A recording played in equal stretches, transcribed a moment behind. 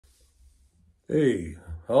Hey,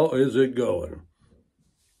 how is it going?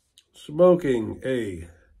 Smoking a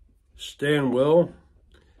Stanwell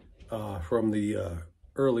from the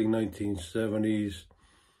early 1970s,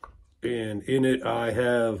 and in it I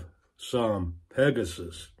have some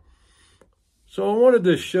Pegasus. So I wanted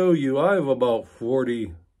to show you, I have about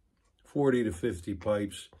 40 to 50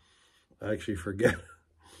 pipes. I actually forget,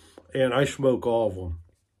 and I smoke all of them.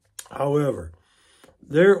 However,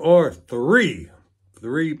 there are three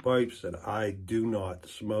pipes that I do not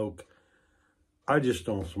smoke. I just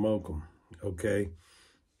don't smoke them, okay?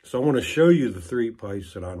 So I want to show you the three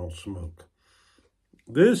pipes that I don't smoke.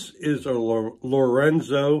 This is a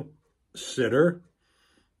Lorenzo Sitter.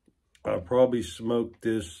 I probably smoked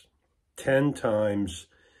this 10 times.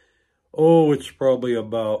 Oh, it's probably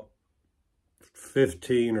about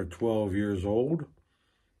 15 or 12 years old.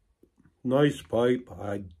 Nice pipe.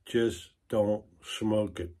 I just don't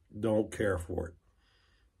smoke it. Don't care for it.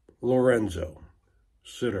 Lorenzo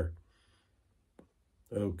Sitter.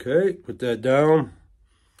 Okay, put that down.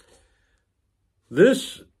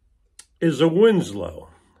 This is a Winslow.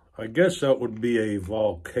 I guess that would be a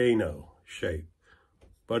volcano shape,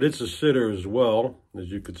 but it's a Sitter as well,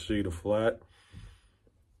 as you could see the flat.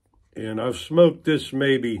 And I've smoked this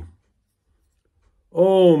maybe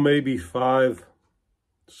 5,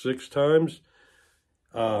 6 times.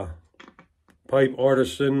 Pipe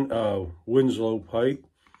Artisan Winslow pipe.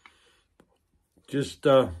 Just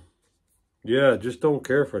don't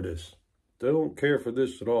care for this. Don't care for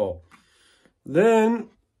this at all. Then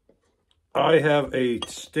I have a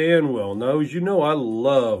Stanwell. Now, as you know, I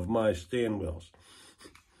love my Stanwells.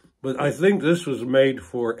 But I think this was made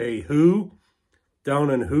for a Who down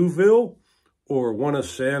in Whoville, or one of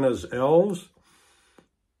Santa's elves.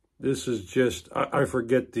 This is just, I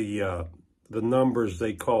forget the numbers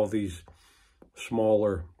they call these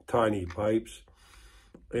smaller, tiny pipes.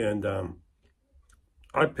 And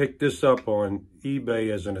I picked this up on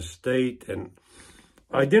eBay as an estate, and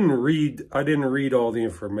I didn't read all the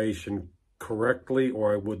information correctly,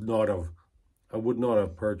 or I would not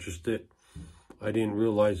have purchased it. I didn't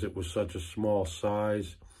realize it was such a small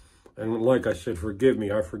size. And like I said, forgive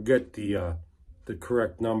me, I forget the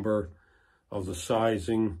correct number of the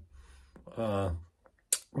sizing. But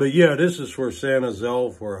yeah, this is for Santa's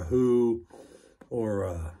elf, or a Who, or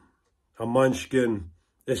a Munchkin.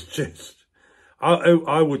 It's just,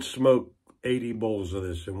 I would smoke 80 bowls of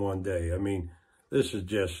this in one day. I mean, this is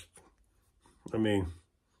just, I mean,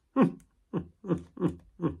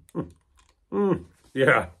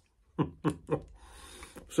 yeah.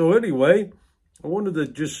 So anyway, I wanted to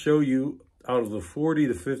just show you, out of the 40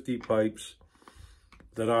 to 50 pipes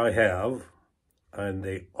that I have, and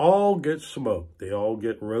they all get smoked. They all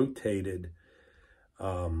get rotated.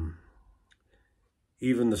 Even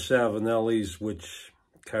the Savinellis, which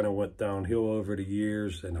kind of went downhill over the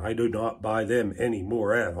years, and I do not buy them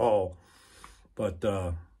anymore at all. But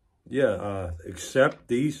yeah, except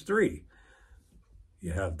these three.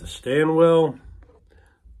 You have the Stanwell,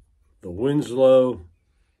 the Winslow,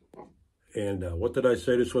 and what did I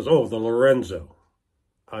say this was? Oh, the Lorenzo.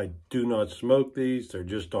 I do not smoke these. They're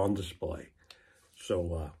just on display.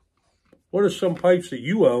 So what are some pipes that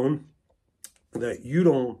you own that you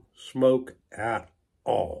don't smoke at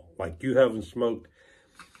all? Like you haven't smoked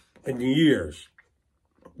in years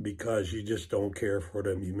because you just don't care for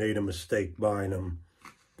them. You made a mistake buying them,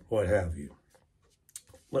 what have you.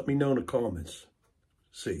 Let me know in the comments.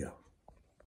 See ya.